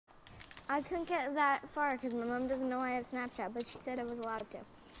I couldn't get that far because my mom doesn't know I have Snapchat, but she said I was allowed to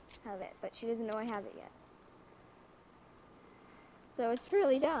have it, but she doesn't know I have it yet. So it's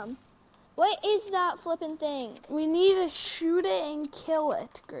really dumb. What is that flippin' thing? We need to shoot it and kill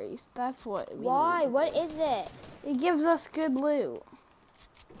it, Grace. That's what we Why? need. What is it? It gives us good loot.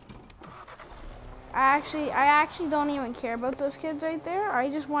 I actually don't even care about those kids right there. I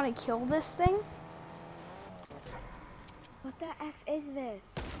just want to kill this thing. What the F is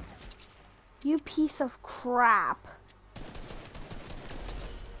this? You piece of crap.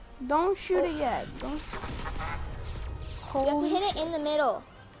 Don't shoot it yet. Don't. You have to hit it in the middle.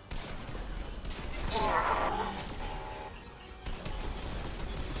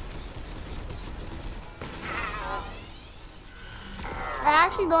 I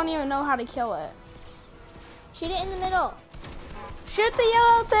actually don't even know how to kill it. Shoot it in the middle. Shoot the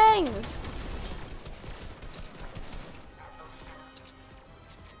yellow things.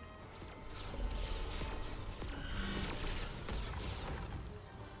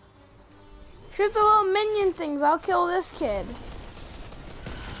 Shoot the little minion things. I'll kill this kid.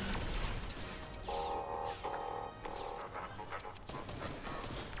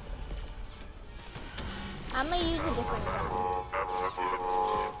 I'm gonna use a different gun.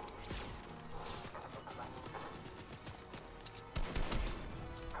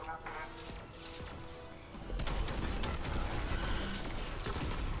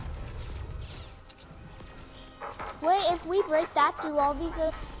 Wait, if we break that, do all these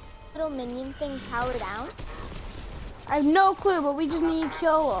little minion things power down? I have no clue, but we just need to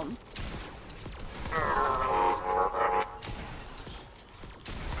kill them.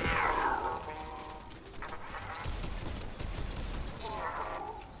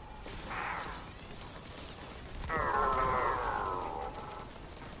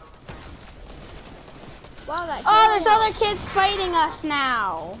 Wow, that Oh, there's other kids fighting us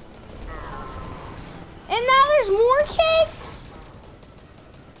now. And now there's more kids?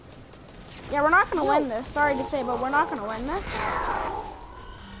 Yeah, we're not gonna win this. Sorry to say, but we're not gonna win this.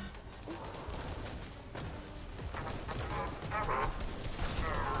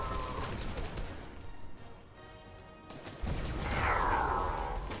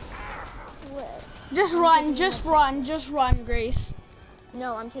 Just run, just run, just run, Grace.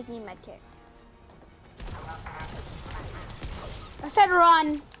 No, I'm taking a med kit. I said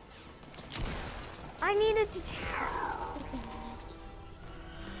run. I needed to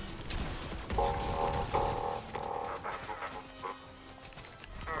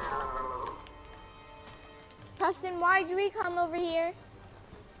Preston, why'd we come over here?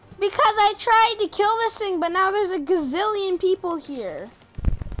 Because I tried to kill this thing, but now there's a gazillion people here.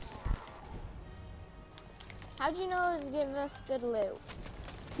 How'd you know it would give us good loot?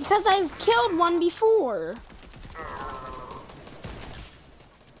 Because I've killed one before.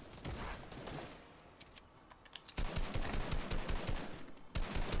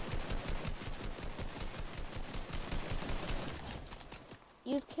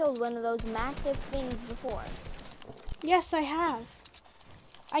 You've killed one of those massive things before. Yes, I have.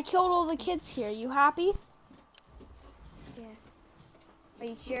 I killed all the kids here. You happy? Yes. Are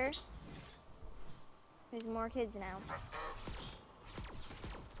you sure? There's more kids now.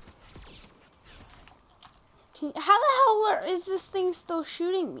 How the hell is this thing still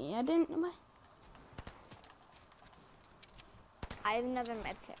shooting me? I didn't. I have another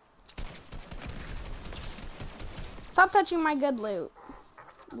med kit. Stop touching my good loot,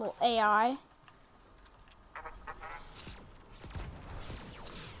 little AI.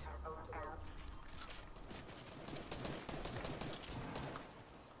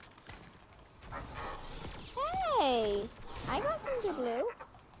 Hey, I got some good loot.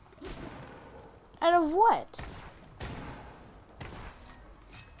 Out of what?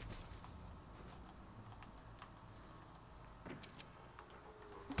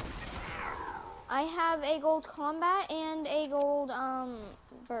 I have a gold combat and a gold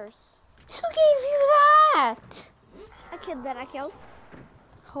burst. Who gave you that? A kid that I killed.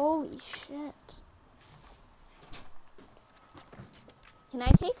 Holy shit. Can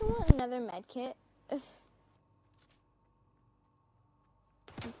I take another med kit?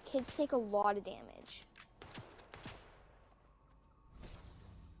 These kids take a lot of damage.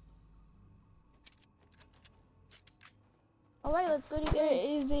 Alright, let's go to There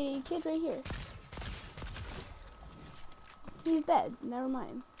is a kid right here. He's dead. Never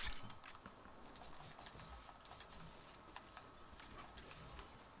mind.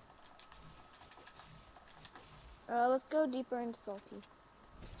 Let's go deeper into Salty.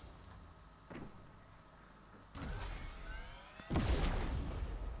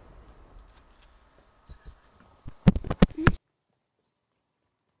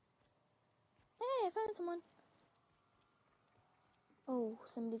 I found someone. Oh,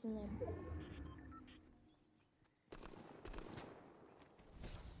 somebody's in there.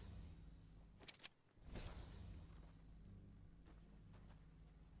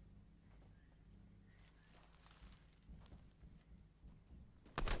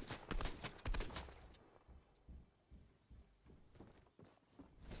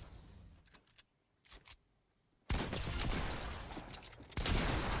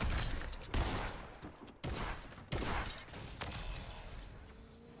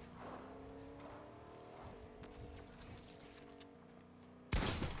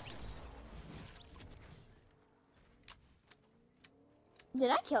 Did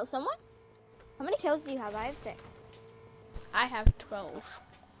I kill someone? How many kills do you have? I have 6. I have 12.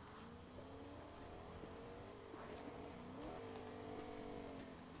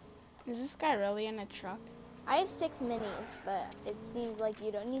 Is this guy really in a truck? I have 6 minis, but it seems like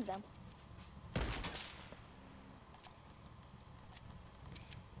you don't need them.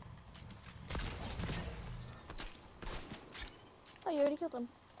 Oh, you already killed him.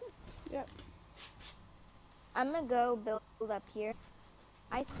 Yep. I'm gonna go build up here.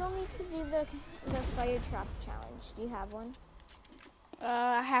 I still need to do the fire trap challenge. Do you have one?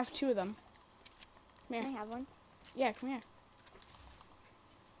 I have 2 of them. Come here. Can I have one? Yeah, come here.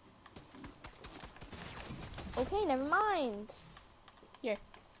 Okay, never mind. Here.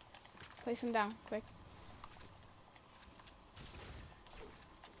 Place them down, quick.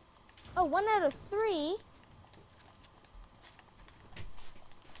 Oh, 1 out of 3.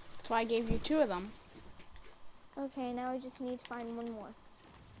 That's why I gave you 2 of them. Okay, now I just need to find one more.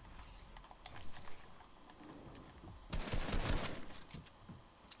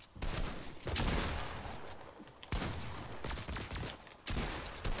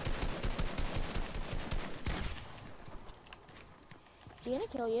 You gonna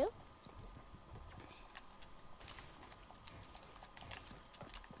kill you?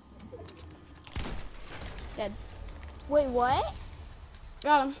 Dead. Wait, what?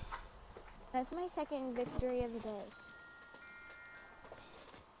 Got him. That's my 2nd victory of the day.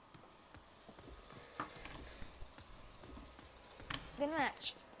 Good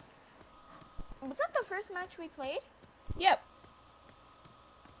match. Was that the first match we played? Yep.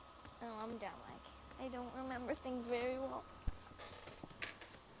 Oh, I'm down. Like, I don't remember things very well.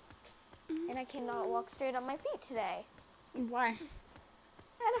 And I cannot walk straight on my feet today. Why?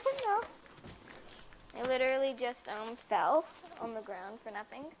 I don't know. I literally just fell on the ground for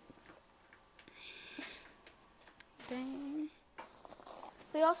nothing. Dang.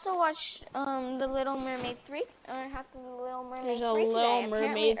 We also watched The Little Mermaid 3, or half of The Little Mermaid 3 There's a today. Little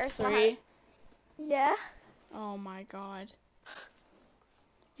Mermaid Ursula 3. Yeah. Oh my god.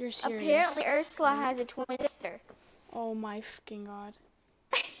 You're serious? Apparently Ursula has a twin sister. Oh my fucking god.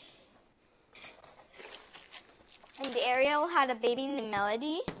 And Ariel had a baby named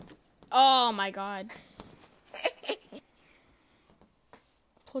Melody. Oh my god.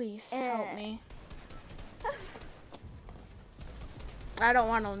 Please help me. I don't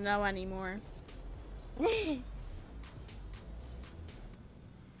want to know anymore. Okay,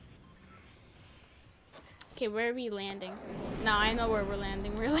 where are we landing? No, I know where we're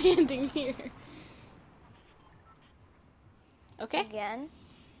landing. We're landing here. Okay. Again.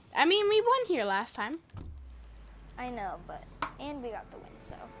 I mean, we won here last time. I know, but and we got the win,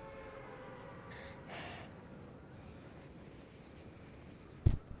 so.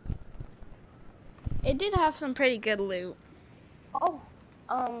 It did have some pretty good loot. Oh,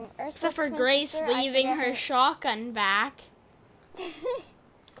 Ursula's Except for twin Grace sister, leaving her shotgun back.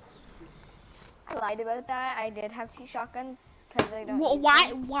 I lied about that. I did have 2 shotguns because I don't. Well,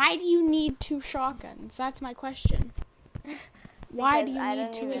 use them. why do you need 2 shotguns? That's my question. Why do you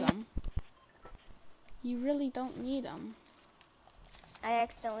need 2 of them? You really don't need them. I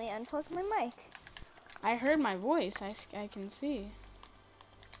accidentally unplugged my mic. I heard my voice. I can see.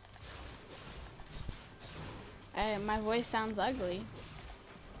 My voice sounds ugly.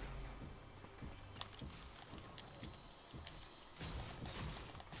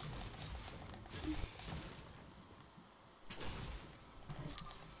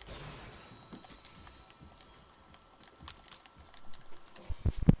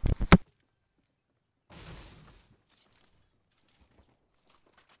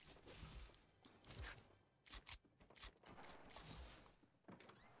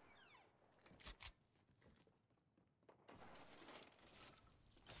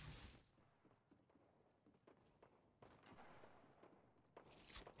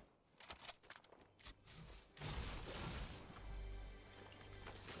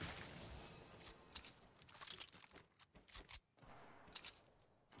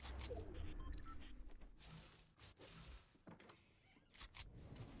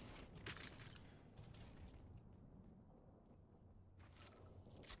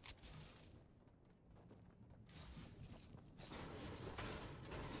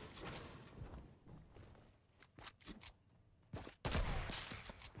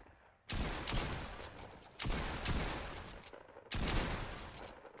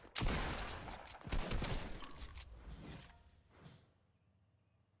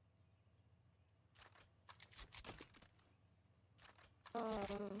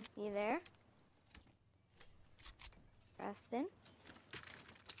 You there? Preston?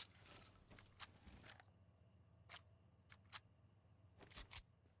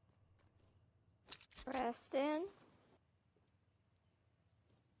 Preston?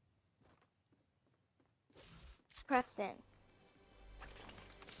 Preston?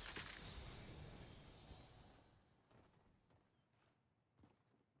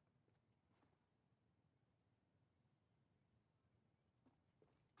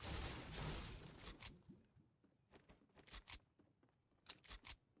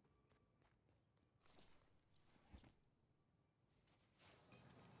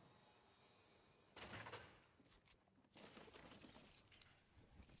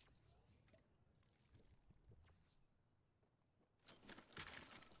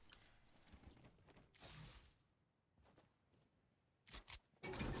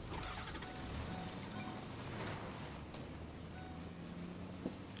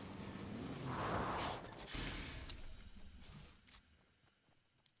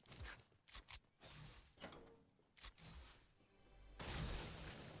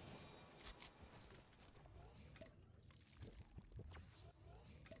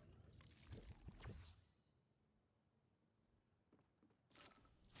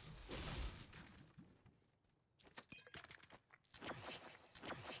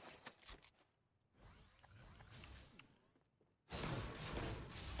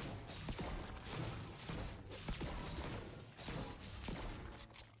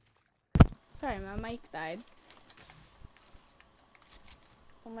 Sorry, my mic died.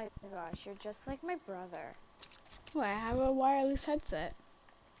 Oh my gosh, you're just like my brother. Well, I have a wireless headset.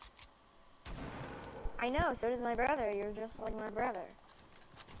 I know, so does my brother. You're just like my brother.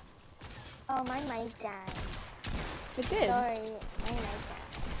 Oh, my mic died. It did. Sorry, my mic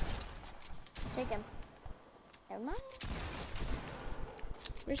died. Take him. Never mind.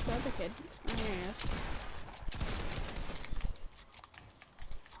 Where's the other kid? Oh, here he is.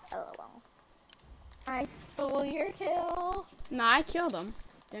 LOL. I stole your kill. No, I killed him.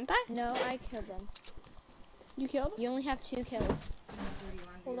 Didn't I? No, I killed him. You killed him? You only have 2 kills.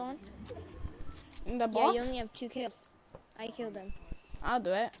 Hold on. In the box? Yeah, you only have 2 kills. I killed him. I'll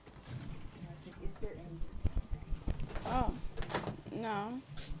do it. Oh, no.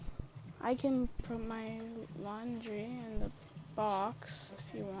 I can put my laundry in the box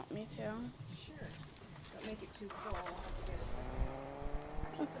if you want me to. Sure. Don't make it too full.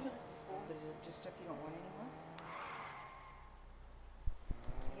 Actually, some of this is folded. Is it just stuff you don't want anymore?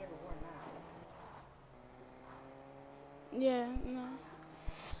 You never worn that. Yeah, no.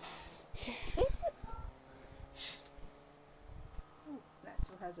 Ooh, that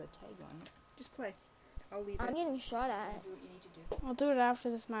still has a tag on it. Just play. I'll leave it. I'm getting shot at. Do what you need to do. I'll do it after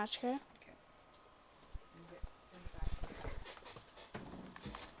this match, okay? Okay. Move it. Send it back.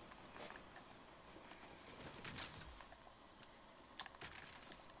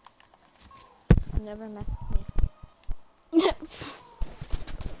 Never mess with me.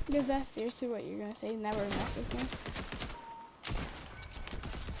 Because that's seriously what you're gonna say. Never mess with me.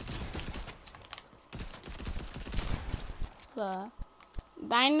 The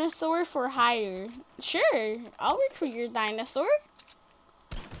dinosaur for hire. Sure, I'll work for your dinosaur.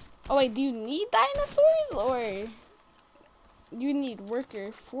 Oh wait, do you need dinosaurs or you need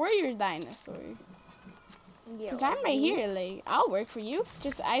worker for your dinosaur? Yeah, Cause I'm right here. Like I'll work for you.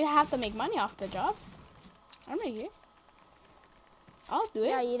 Just I have to make money off the job. I'm right here. I'll do it.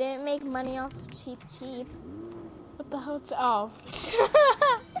 Yeah, you didn't make money off cheap. What the hell? Oh,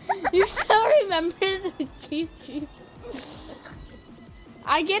 you still remember the cheap?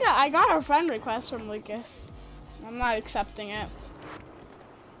 I got a friend request from Lucas. I'm not accepting it.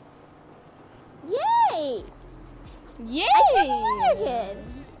 Yay! Yay! I did.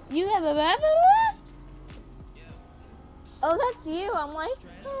 You have a blah, blah, blah? Oh, that's you. I'm like,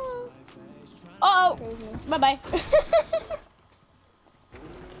 oh. Oh, Save me. bye bye.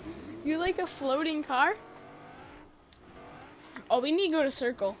 You like a floating car? Oh, we need to go to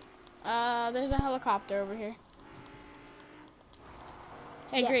Circle. There's a helicopter over here.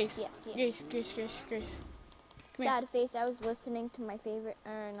 Hey, Yes, Grace. yes. Grace. Come here. Sad face. I was listening to my favorite,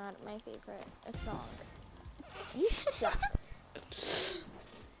 or not my favorite, a song. You suck.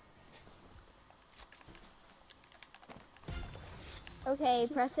 Okay,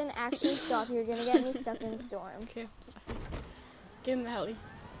 Preston, actually stop. You're gonna get me stuck in storm. Okay, I'm sorry. Get in the heli.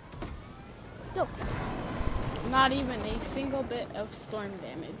 Go. Not even a single bit of storm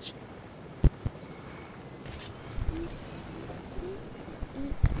damage.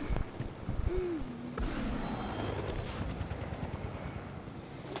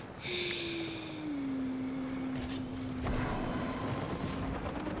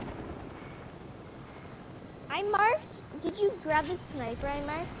 Did you grab the sniper I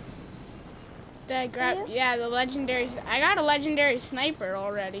marked? Did I grab? you? Yeah, the legendary. I got a legendary sniper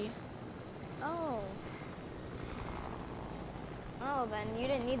already. Oh. Oh, then you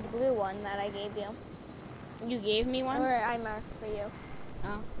didn't need the blue one that I gave you. You gave me one? Or I marked for you.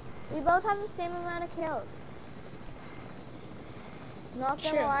 Oh. We both have the same amount of kills. Not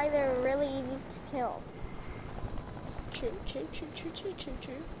gonna True. lie, they're really easy to kill. True.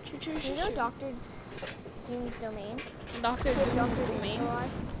 You know Dr. Doom's domain? Dr. Did Doom's Dr. domain? Doom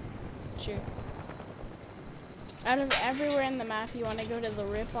alive? True. Out of everywhere in the map, you want to go to the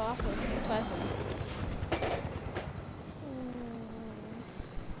rip-off of Pleasant.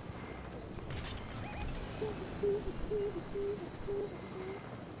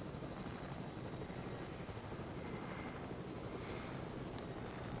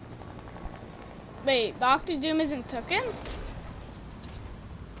 Wait, Dr. Doom isn't taken?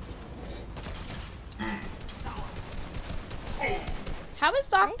 How is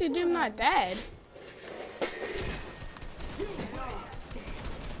Dr. Doom not dead?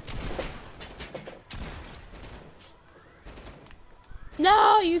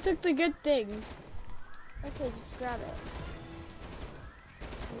 No, you took the good thing. Okay, just grab it.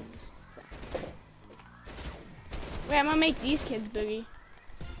 Wait, I'm gonna make these kids boogie.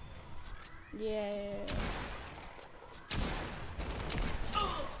 Yeah.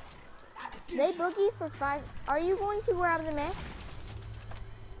 They boogie for 5. Are you going to grab the myth?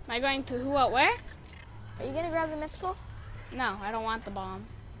 Am I going to who, what, where? Are you gonna grab the mythical? No, I don't want the bomb.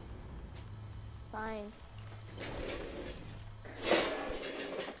 Fine.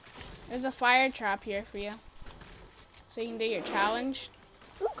 There's a fire trap here for you. So you can do your challenge.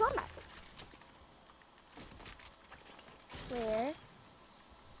 Ooh, combat. Where?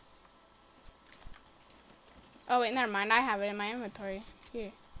 Oh wait, never mind. I have it in my inventory.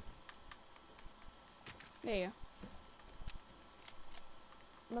 Here. There you go.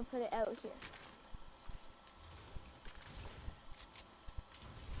 I'm gonna put it out here.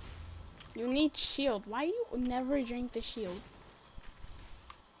 You need shield. Why you never drink the shield?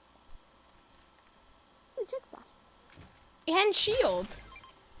 Ooh, check spot. And shield.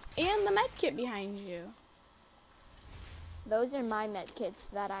 And the med kit behind you. Those are my med kits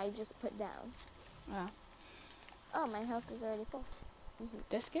that I just put down. Wow. Oh, my health is already full.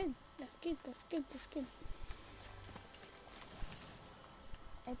 That's good. That's good. That's good. That's good.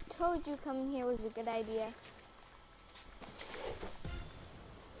 I told you coming here was a good idea.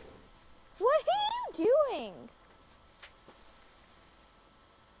 What are you doing?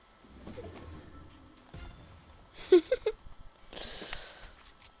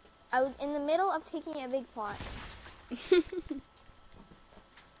 I was in the middle of taking a big pot.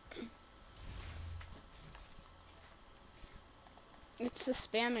 It's the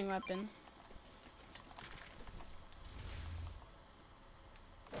spamming weapon.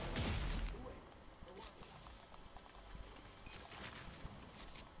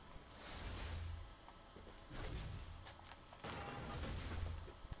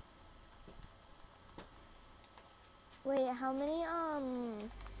 Wait, how many,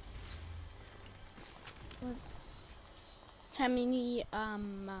 what? How many, I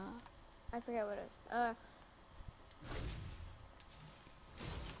forget what it is.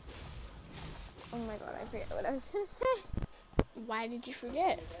 Oh my god, I forget what I was gonna say. why did you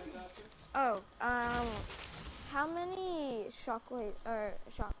forget? Oh, how many shockwaves, or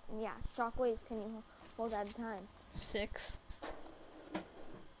shockwaves can you hold at a time? 6.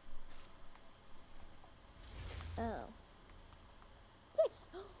 Oh. 6!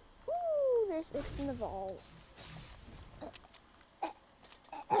 Ooh, there's 6 in the vault.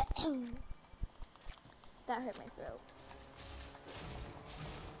 That hurt my throat.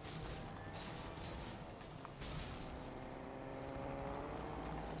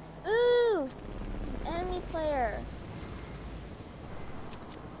 Ooh! Enemy player.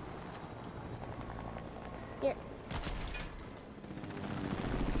 Here.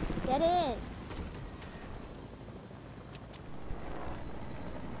 Get in.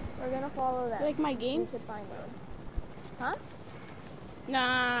 We're gonna follow them. You like my game? We could find them. Huh?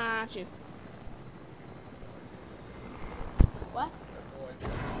 Nah, not you. What? What?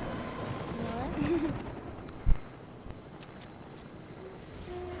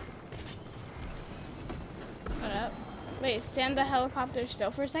 What up? Wait, stand the helicopter still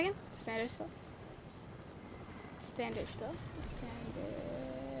for a second. Stand it still. Stand it still. Stand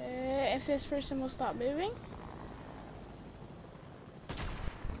it. If this person will stop moving.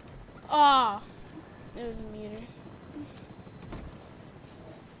 Oh, it was a meter.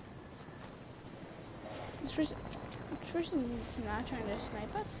 This person is not trying to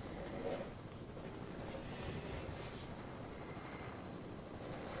snipe us.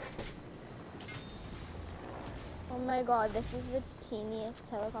 my god, this is the teeniest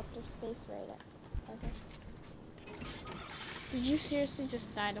helicopter space right at. Okay. Did you seriously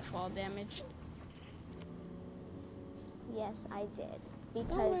just die to fall damage? Yes, I did. Don't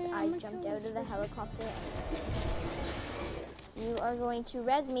Because worry, I I'ma jumped kill out this of the person. helicopter. You are going to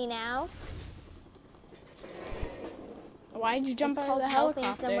res me now. Why did you jump It's out of called the helping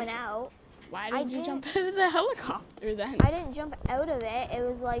helicopter? someone out. Why I did you jump didn't- out of the helicopter then? I didn't jump out of it. It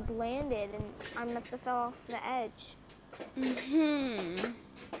was like landed and I must have fell off the edge. I'm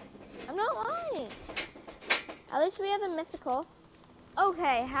not lying. At least we have the mythical.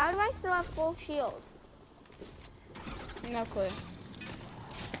 Okay, how do I still have full shield? No clue.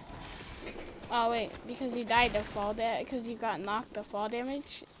 Oh wait, because you died to fall damage, because you got knocked to fall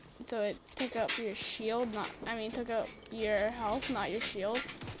damage, so it took up your shield, took up your health, not your shield.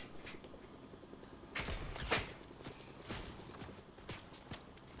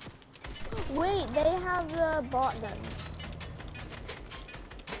 Wait, they have the bot guns.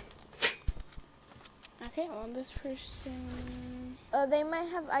 Okay, well this person... They might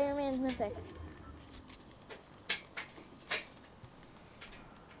have Iron Man's mythic.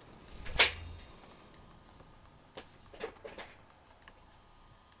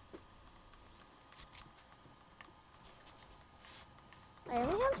 I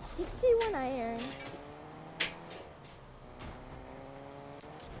only have 61 iron.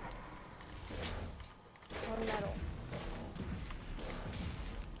 Or metal.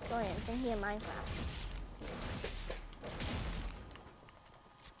 Sorry, I'm thinking of Minecraft.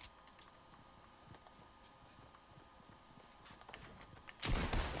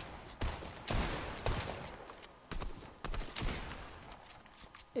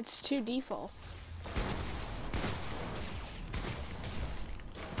 It's 2 defaults.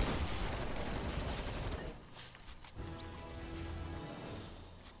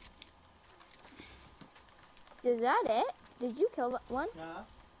 Is that it? Did you kill that one?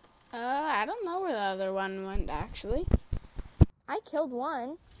 I don't know where the other one went actually. I killed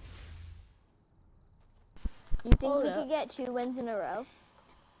one. You think Hold we up. could get 2 wins in a row?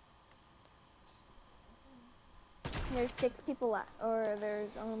 There's 6 people left, or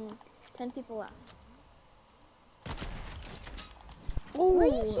there's 10 people left. Ooh, Where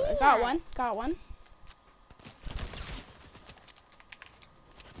are you shooting got at? one, got one.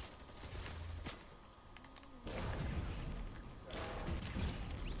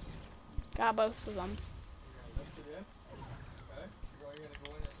 Got both of them.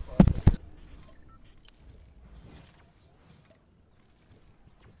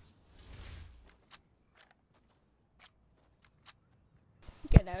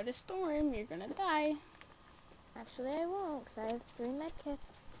 Get out of storm, you're gonna die. Actually, I won't, because I have 3 med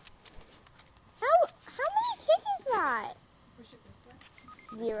kits. How many tick is that? Push it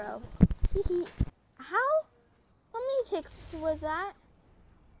this way. 0. Hee. How many ticks was that?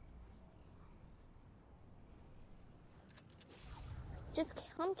 Just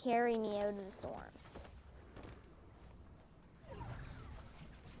come carry me out of the storm.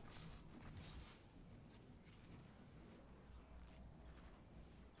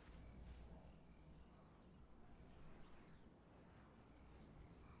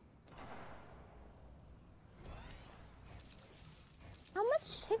 How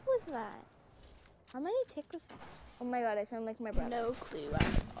much tick was that? How many tick was that? Oh my god, I sound like my brother. No clue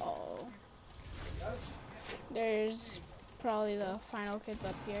at all. There's probably the final kids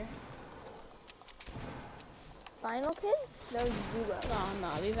up here. Final kids? Those duo.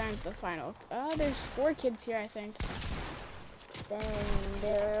 No, these aren't the final. There's 4 kids here, I think. Then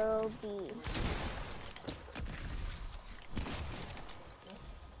there'll be...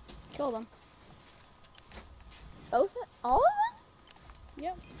 Kill them. All of them?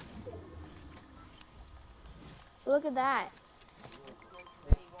 Yep. Look at that.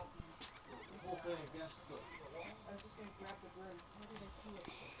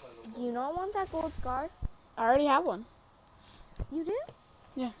 Do you not want that gold scar? I already have one. You do?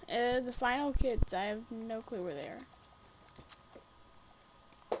 Yeah. The final kids, I have no clue where they are.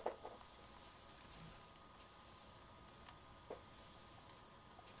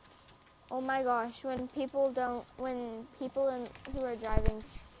 Oh my gosh, when people who are driving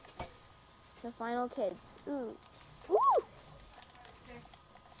the final kids. Ooh. Ooh!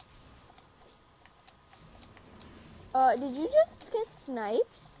 Did you just get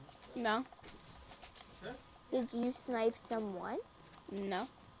sniped? No. Did you snipe someone? No.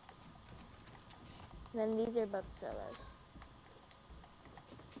 Then these are both solos.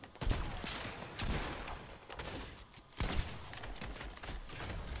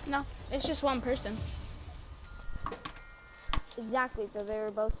 No. It's just one person. Exactly, so they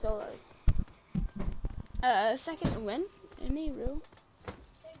were both solos. Second win in a row.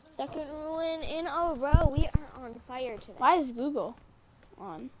 Second win in a row. We are on fire today. Why is Google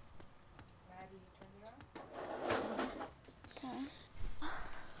on? Okay.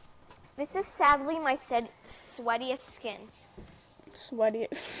 This is sadly my sweatiest skin. Sweaty.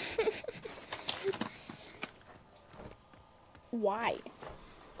 Why?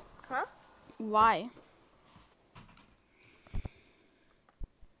 Huh? Why?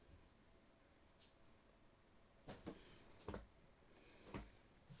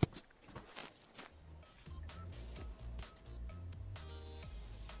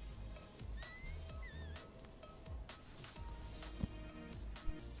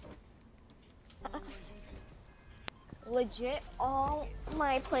 Legit, all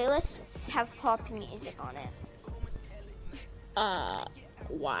my playlists have pop music on it.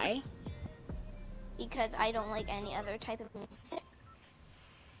 Why? Because I don't like any other type of music.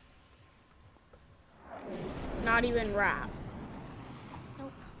 Not even rap.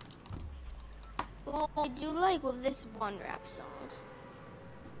 Nope. Well, I do like this one rap song.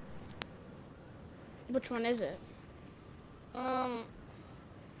 Which one is it?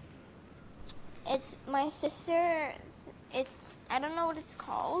 It's my sister. I don't know what it's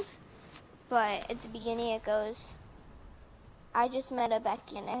called, but at the beginning it goes, I just met a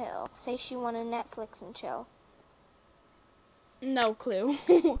Becky in a hill. Say she wanted Netflix and chill. No clue.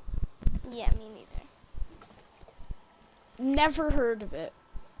 Yeah, me neither. Never heard of it.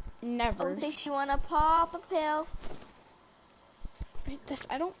 Never. Oh, say she wanna pop a pill. Wait, this,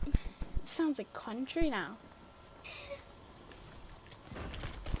 I don't, it sounds like country now.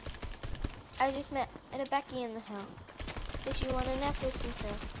 I just met a Becky in the hill. Say she wanted Netflix and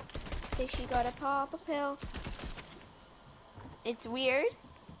chill. Say she gotta pop a pill. It's weird.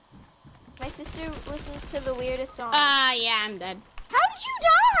 My sister listens to the weirdest songs. Yeah, I'm dead. How did you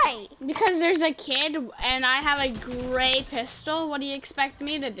die? Because there's a kid and I have a gray pistol. What do you expect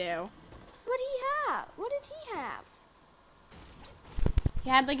me to do? What did he have? What did he have? He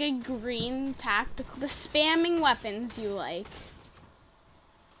had like a green tactical. The spamming weapons you like.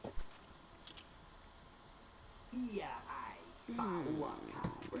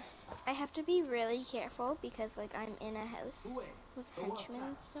 I have to be really careful because like I'm in a house with henchmen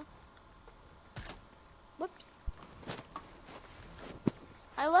and stuff. Whoops.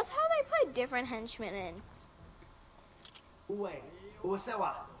 I love how they put different henchmen in. Wait, what's that?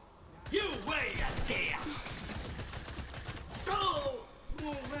 You wait a damn! Go!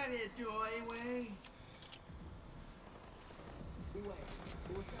 Move ready, joy, way.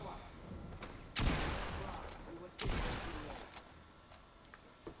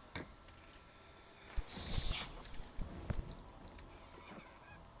 Yes.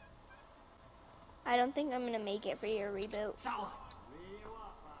 I don't think I'm gonna make it for your reboot.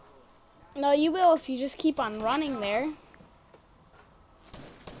 No, you will if you just keep on running there.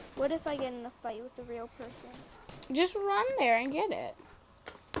 What if I get in a fight with a real person? Just run there and get it.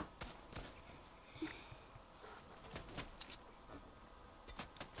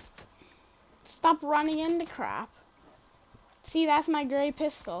 Stop running into crap. See, that's my gray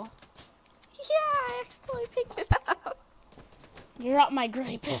pistol. Yeah, I accidentally picked it up. You're up my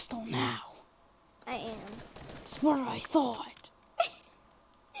gray pistol now. I am. That's what I thought.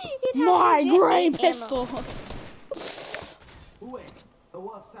 It has My legit gray 8 ammo. pistol.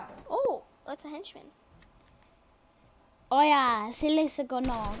 Oh, that's a henchman. Oh yeah, silly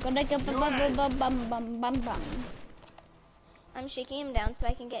no. Gonna go bum bum bum bum bum. I'm shaking him down so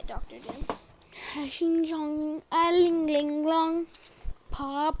I can get Dr. Doom. Shing chong, a ling ling long.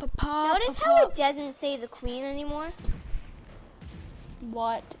 Pop, pop. Notice how it doesn't say the queen anymore?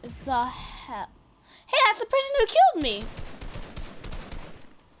 What the hell? Hey, that's the person who killed me.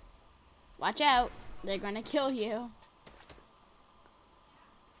 Watch out. They're gonna kill you.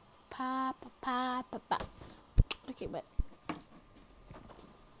 Pop, pop, pop, pop. Okay, but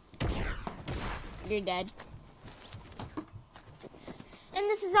you're dead. And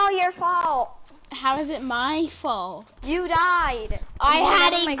this is all your fault. How is it my fault? You died. I And you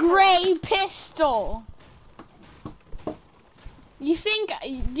had have a my gray pistol. You think,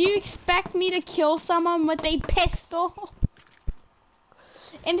 do you expect me to kill someone with a pistol?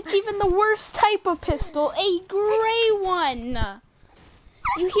 And it's even the worst type of pistol, a gray one.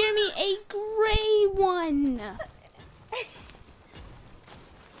 You hear me? A gray one.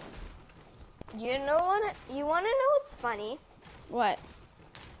 You want to know what's funny? What?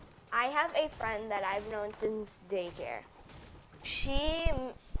 I have a friend that I've known since daycare. She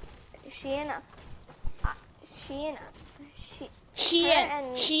and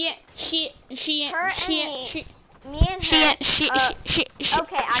me and her.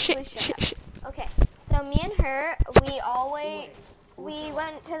 Okay, actually shut up. Okay, So me and her, we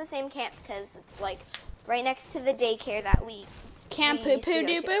went to the same camp because it's like right next to the daycare that we Camp we Poo used to Poo go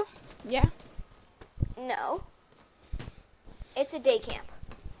Doo to. Boo? Yeah. No. It's a day camp.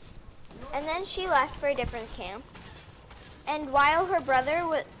 And then she left for a different camp. And while her brother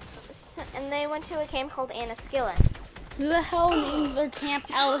was, and they went to a camp called Annaskillen. Who the hell names their camp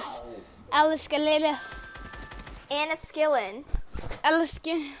Alice Galila? Annaskillen. Alice.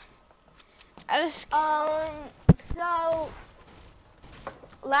 So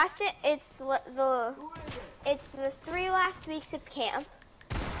it's the 3 last weeks of camp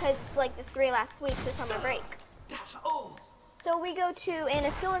because it's like the 3 last weeks of summer break. That's all. So we go to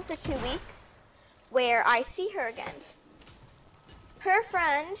Annaskillen for 2 weeks, where I see her again. Her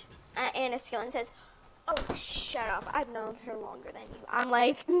friend at Annaskillen says, "Oh, shut up! I've known her longer than you." I'm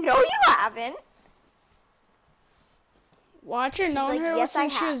like, "No, you haven't." Watch her She's known like, her "Yes, I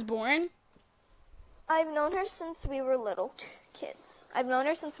since she have." was born. I've known her since we were little kids. I've known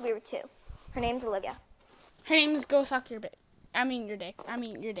her since we were 2. Her name's Olivia. Her name is Go Suck Your Dick. I mean your dick. I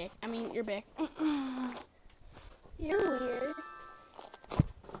mean your dick. I mean your dick. You're weird.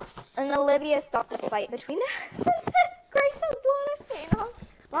 And Olivia stopped the fight between us. Grace has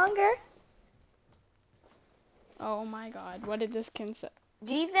longer. Oh my god, what did this kid say?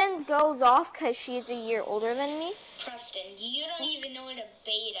 Defense goes off because she's a year older than me. Preston, you don't even know what a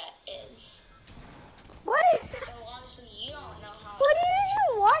beta is. What is that? So honestly, you don't know how. What are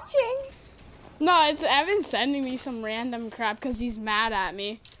you watching? No, it's Evan sending me some random crap because he's mad at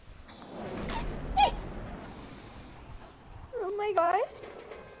me. Oh my gosh.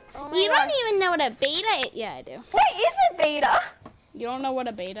 Oh my You gosh. don't even know what a beta is. Yeah, I do. What is a beta? You don't know what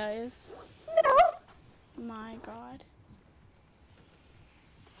a beta is? No. My god.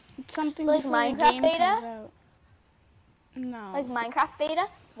 It's something Like before the Minecraft game beta? comes out. No. Like Minecraft beta?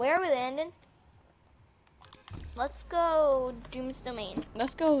 Where are we landing? Let's go Doom's Domain.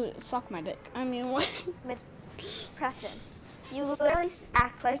 Let's go suck my dick. I mean, what? Preston, you literally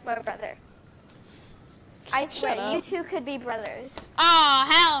act like my brother. I swear, up. you two could be brothers. Oh,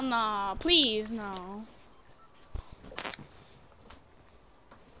 hell no. Please, no.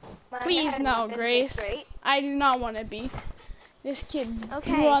 My Please, hair no, has been this Grace. straight. I do not want to be this kid's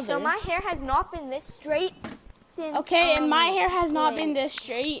Okay, brother. so my hair has not been this straight since. Okay, and my hair has not spring. been this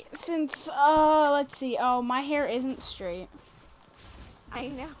straight since, let's see. Oh, my hair isn't straight. I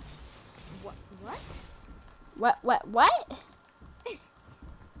know. What? What?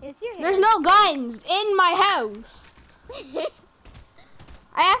 Is your hair? There's no guns in my house.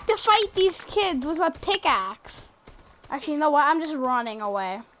 I have to fight these kids with a pickaxe. Actually, you know what? I'm just running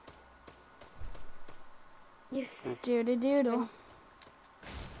away. Doodle doodle.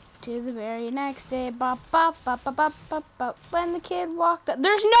 To the very next day, bop bop bop bop bop bop bop. When the kid walked up,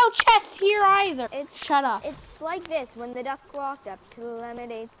 there's no chest here either. Shut up. It's like this: when the duck walked up to the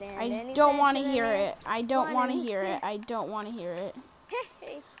lemonade stand. I don't want to hear it. I don't want to hear it. I don't want to hear it.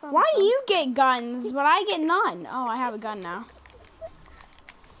 Why do you get guns, but I get none? Oh, I have a gun now.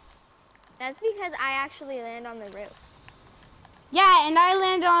 That's because I actually land on the roof. Yeah, and I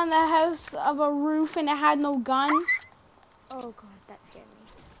landed on the house of a roof and it had no gun. Oh god, that scared me.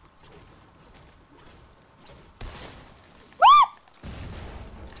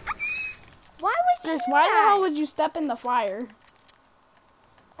 Why would you Grace, do why the that? hell would you step in the fire?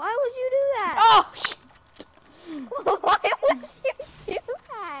 Why would you do that? Oh, shit. Why would you do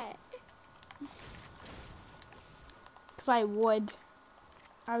that? Because I would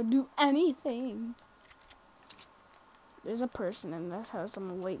do anything. There's a person in this house. I'm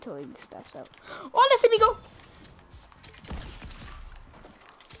gonna wait till he steps out. Oh, let's see me go.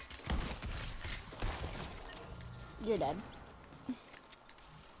 You're dead.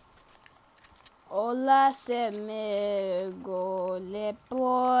 Hola, amigo, le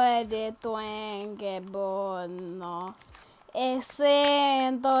puede tuengue bono.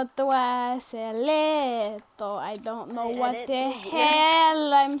 Siento tu aceleto. I don't know what the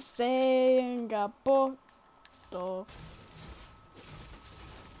hell I'm saying. How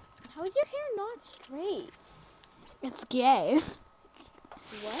is your hair not straight? It's gay.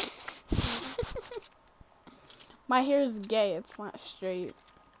 What? My hair is gay. It's not straight.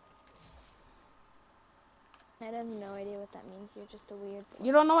 I have no idea what that means. You're just a weird boy.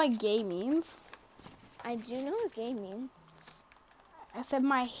 You don't know what gay means? I do know what gay means. I said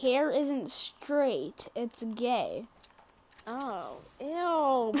my hair isn't straight. It's gay. Oh,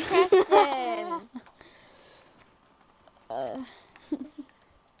 ew, Preston.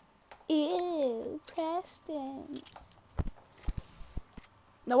 Ew, Preston.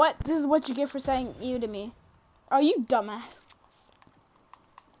 Know what? This is what you get for saying ew to me. Oh, you dumbass.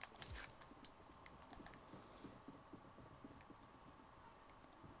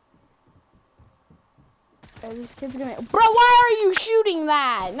 Are these kids gonna... Bro, why are you shooting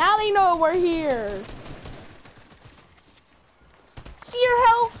that? Now they know we're here. See your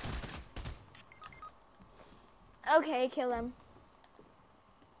health? Okay, kill him.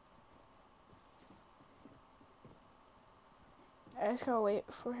 I just gotta wait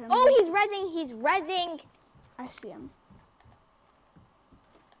for him. Oh, he's rezzing. He's rezzing. I see him.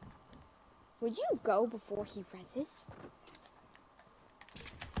 Would you go before he rezzes?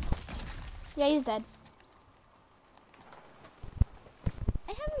 Yeah, he's dead.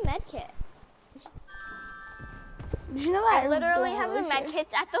 I have a med kit. Did you know that? I literally have the really med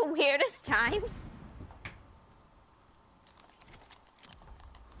kits at the weirdest times.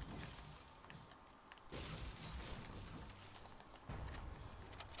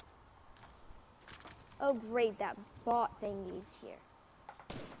 Oh great, that bot thingy's here.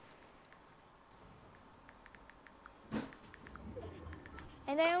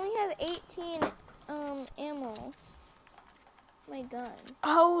 And I only have 18 ammo. My gun.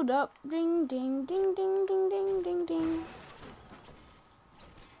 Hold up. Ding, ding, ding, ding, ding, ding, ding, ding.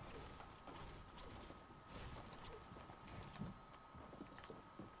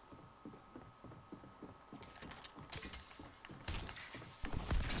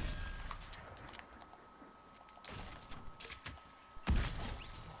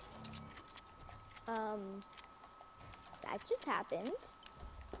 That just happened.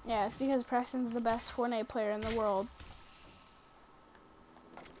 Yeah, it's because Preston's the best Fortnite player in the world.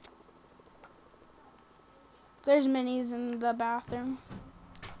 There's minis in the bathroom.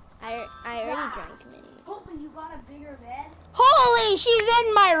 I already drank minis. Holy, you got a bigger bed? Holy, she's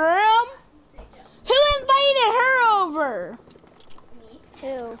in my room? Who invited her over?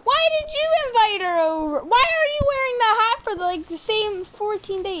 Who? Why did you invite her over? Why are you wearing that hat for the same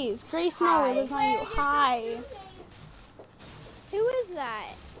 14 days? Grace, no, it was not you. Hi. Who is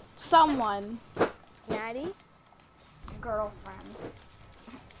that? Someone. Maddie? Girlfriend.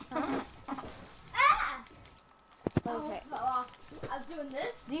 Huh? Ah! Okay. I was doing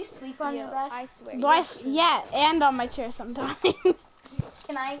this. Do you sleep on Yo, your bed? I swear. Do I? Yeah, and on my chair sometimes.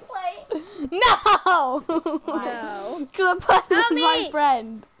 Can I play? No! No. Because is Help my me!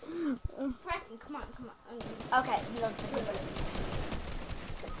 friend. Preston, come on. Okay, you don't play.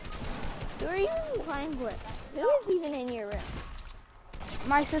 Who are you even playing with? Who is even in your room?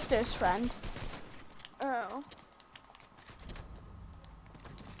 My sister's friend. Oh.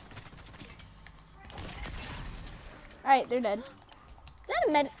 Alright, they're dead. Is that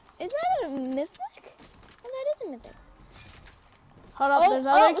a Is that a mythic? Oh, that is a mythic. Hold up, there's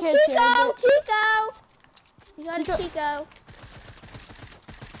other kids Chico! here. Chico! You got Chico. a Chico.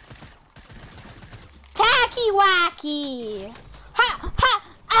 Tacky wacky! Ha! Ha!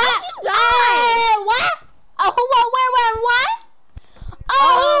 How'd you die? What? Oh, what? Where? What?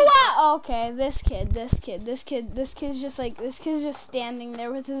 Oh, what? Okay, this kid's just standing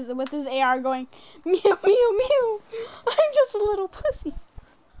there with his AR going, mew, mew, mew. I'm just a little pussy.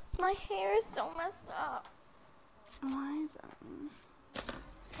 My hair is so messed up. Why is that?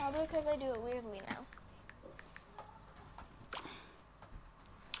 Probably because I do it weirdly now.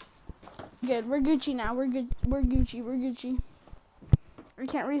 Good, we're Gucci now. We're good. We're Gucci. I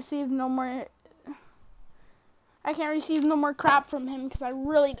can't receive no more. I can't receive no more crap from him because I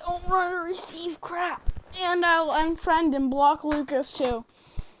really don't want to receive crap. And I'll unfriend and block Lucas too.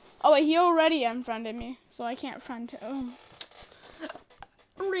 Oh wait, he already unfriended me, so I can't friend him.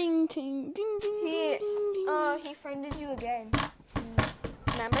 Ring ting ding ding ding ding ding. He friended you again.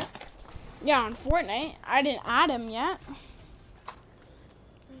 Remember? Yeah, on Fortnite. I didn't add him yet.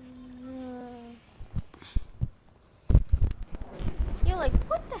 You're like,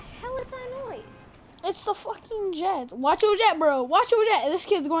 what the hell is that noise? It's the fucking jet. Watch your jet, bro. Watch your jet. This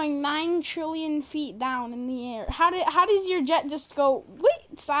kid's going 9 trillion feet down in the air. How does your jet just go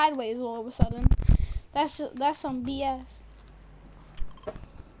sideways all of a sudden? That's some BS.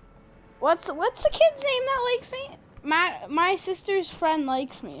 What's the kid's name that likes me? My sister's friend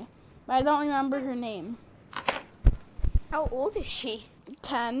likes me, but I don't remember her name. How old is she?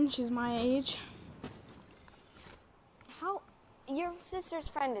 10. She's my age. Your sister's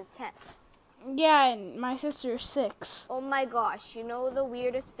friend is 10. Yeah, and my sister's 6. Oh my gosh, you know the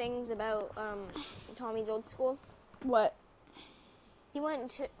weirdest things about Tommy's old school? What? He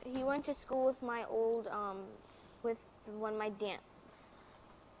went to school with my old with one of my dance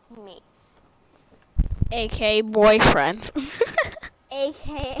mates. AK boyfriend.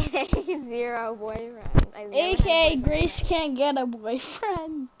 AKA zero boyfriend. AKA Grace can't get a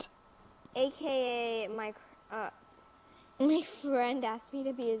boyfriend. AKA my friend asked me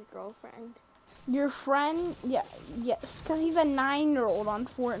to be his girlfriend. Your friend? Yeah, yes, because he's a 9-year-old on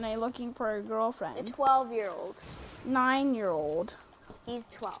Fortnite looking for a A girlfriend. 12-year-old. 9-year-old. He's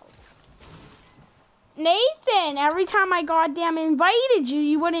 12. Nathan, every time I goddamn invited you,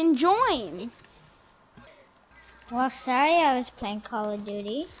 you wouldn't join. Well, sorry, I was playing Call of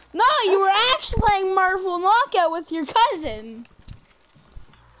Duty. No, you were actually playing Marvel Knockout with your cousin.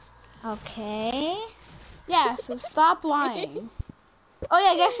 Okay. Yeah, so stop lying. Oh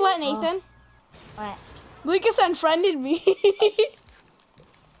yeah, guess what, Nathan? What? Lucas unfriended me.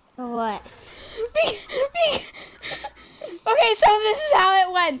 For what? Okay, so this is how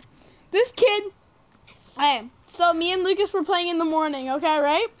it went. This kid, okay, so me and Lucas were playing in the morning, okay,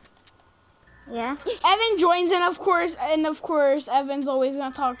 right? Yeah. Evan joins in, of course, Evan's always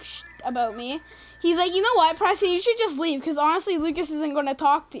gonna talk about me. He's like, you know what, Preston, you should just leave, because honestly, Lucas isn't gonna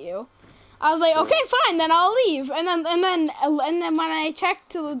talk to you. I was like, okay, fine, then I'll leave. And then when I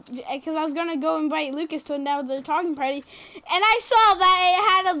checked because I was gonna go invite Lucas to another talking party, and I saw that it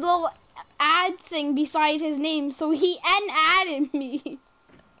had a little ad thing beside his name, so he added me.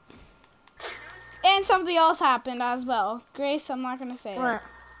 And something else happened as well. Grace, I'm not gonna say it.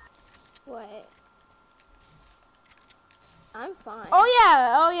 What? I'm fine. Oh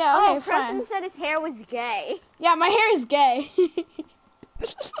yeah, okay, Preston fine. said his hair was gay. Yeah, my hair is gay.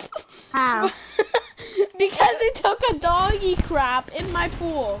 How? Because it took a doggy crap in my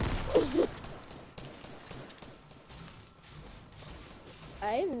pool.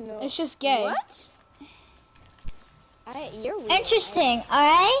 I don't know. It's just gay. What? You're weird. Interesting.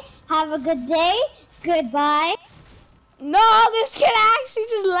 Alright. Have a good day. Goodbye. No, this kid actually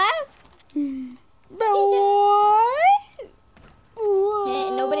just left. Bro, what?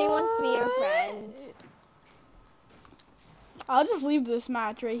 What? Nobody wants to be your friend. I'll just leave this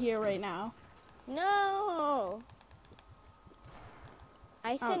match right here, right now. No.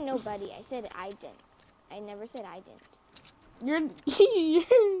 I said nobody. I said I didn't. I never said I didn't.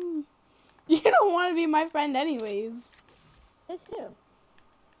 You don't want to be my friend anyways. Says who?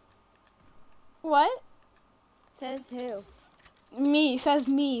 What? Says who? Me. Says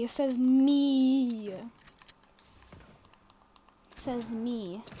me. Says me. Says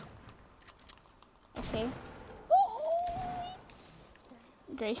me. Okay.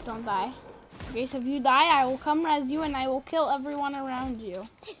 Grace, don't die. Grace, if you die, I will come res you and I will kill everyone around you.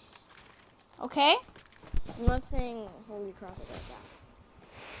 Okay? I'm not saying holy crap about that.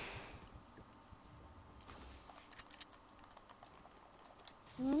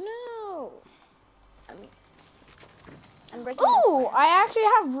 No. I'm breaking. Ooh, I actually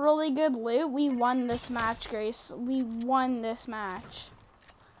have really good loot. We won this match, Grace. We won this match.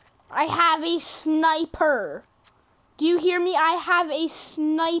 I have a sniper. Do you hear me? I have a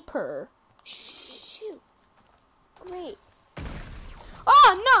sniper. Shoot. Great.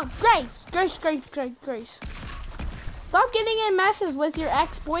 Oh, no. Grace. Stop getting in messes with your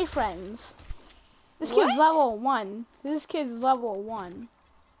ex-boyfriends. This kid's level 1. This kid's level 1.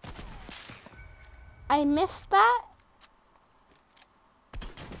 I missed that.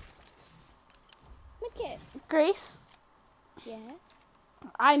 Look it. Grace, Yes.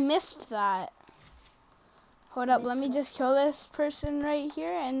 I missed that. Hold up, let me just kill this person right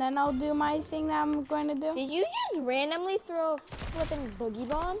here, and then I'll do my thing that I'm going to do. Did you just randomly throw a flippin' boogie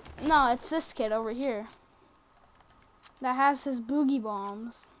bomb? No, it's this kid over here that has his boogie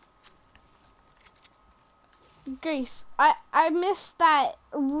bombs. Grace, I missed that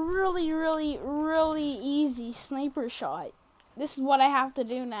really easy sniper shot. This is what I have to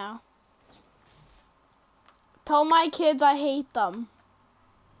do now. Tell my kids I hate them.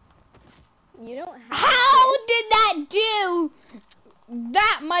 You don't have How kids? did that do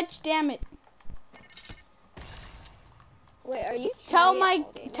that much damage? Wait, are you Tell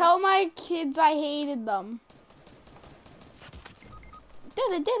trying my kids I hated them.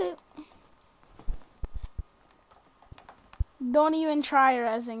 Did it. Don't even try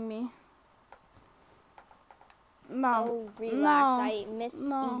resing me. No. Oh, relax. No. I miss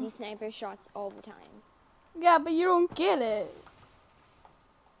No. easy sniper shots all the time. Yeah, but you don't get it.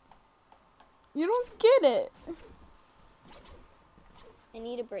 You don't get it. I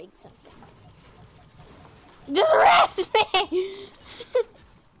need to break something. Just rest me.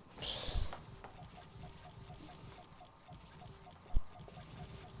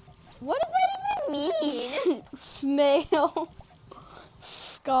 What does that even mean? Snail.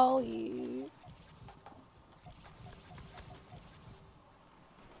 Scully.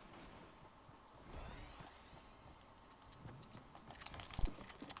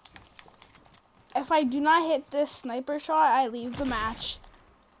 If I do not hit this sniper shot, I leave the match.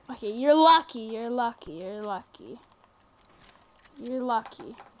 Okay, you're lucky.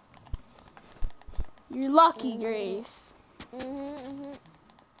 You're lucky, Grace. Mhm.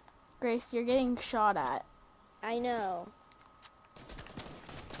 Grace, you're getting shot at. I know.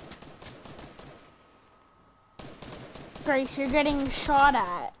 Grace, you're getting shot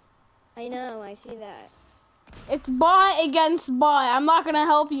at. I know. I see that. It's bot against bot. I'm not gonna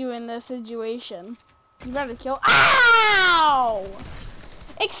help you in this situation. You better kill. Ow!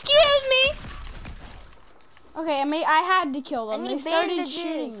 Excuse me. Okay, I had to kill them. I They need started bandages.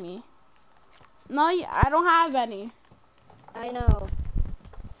 shooting me. No, I don't have any. I know.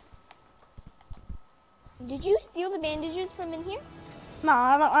 Did you steal the bandages from in here? No,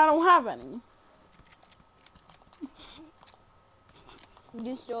 I don't have any.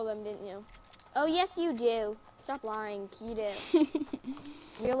 You stole them, didn't you? Oh, yes, you do. Stop lying. You do.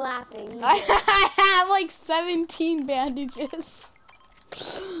 You're laughing. You do. I have like 17 bandages.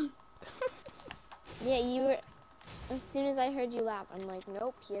 Yeah, you were. As soon as I heard you laugh, I'm like,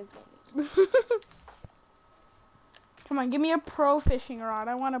 nope, he has bandages. Come on, give me a pro fishing rod.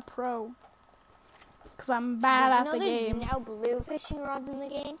 I want a pro. Because I'm bad at the Did you know game. there's now blue fishing rods in the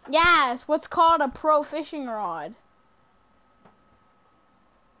game? Yes, what's called a pro fishing rod.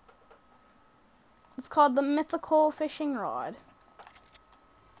 It's called the mythical fishing rod.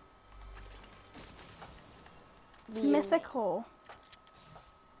 It's Weird mythical.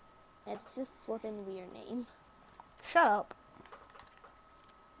 name. It's a flippin' weird name. Shut up.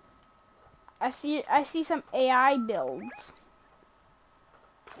 I see some AI builds.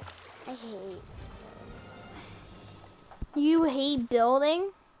 I hate. You hate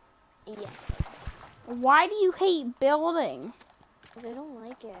building? Yes, Why do you hate building? because I don't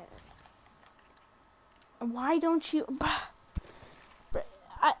like it. Why don't you?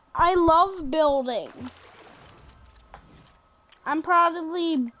 I love building. I'm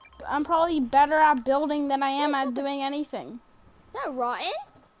probably better at building than I am at doing anything. Is that rotten?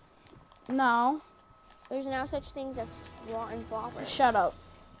 No, There's now such things as rotten floppers. shut up.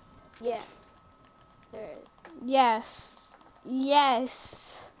 Yes, there is. Yes.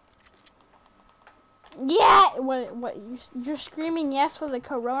 Yes. Yeah. What? You're screaming yes for the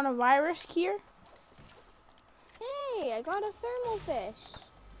coronavirus cure? Hey, I got a thermal fish.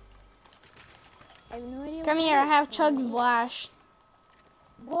 I have no idea. Come what here. that I have is. Chug Splash.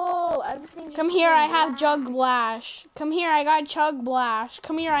 Whoa, everything's. Come just here. I going have black. Jug Blash. Come here. I got Chug Blash.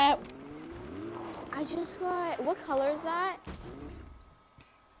 Come here. I have. I just got. What color is that?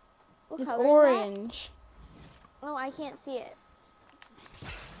 What It's color is orange. that? Oh, I can't see it.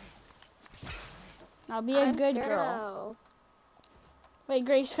 I'll be a I'm good thorough. girl. Wait,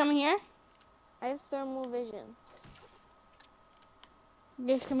 Grace, come here. I have thermal vision.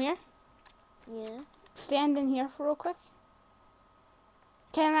 Grace, come here. Yeah. Stand in here for real quick.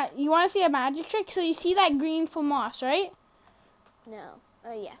 You want to see a magic trick? So you see that green FAMAS, right? No.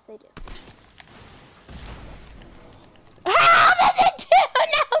 Oh, yes, I do. How does it do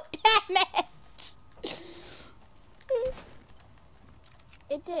no damage?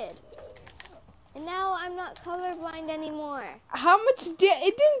 It did. And now I'm not colorblind anymore. How much it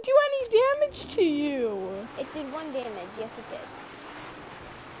didn't do any damage to you. It did 1 damage. Yes, it did.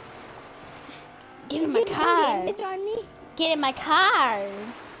 Get in It my did 1 car. damage on me. Get in my car.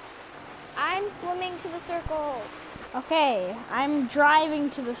 I'm swimming to the circle. Okay, I'm driving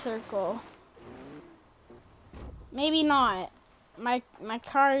to the circle. Maybe not. My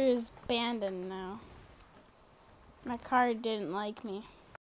car is abandoned now. My car didn't like me.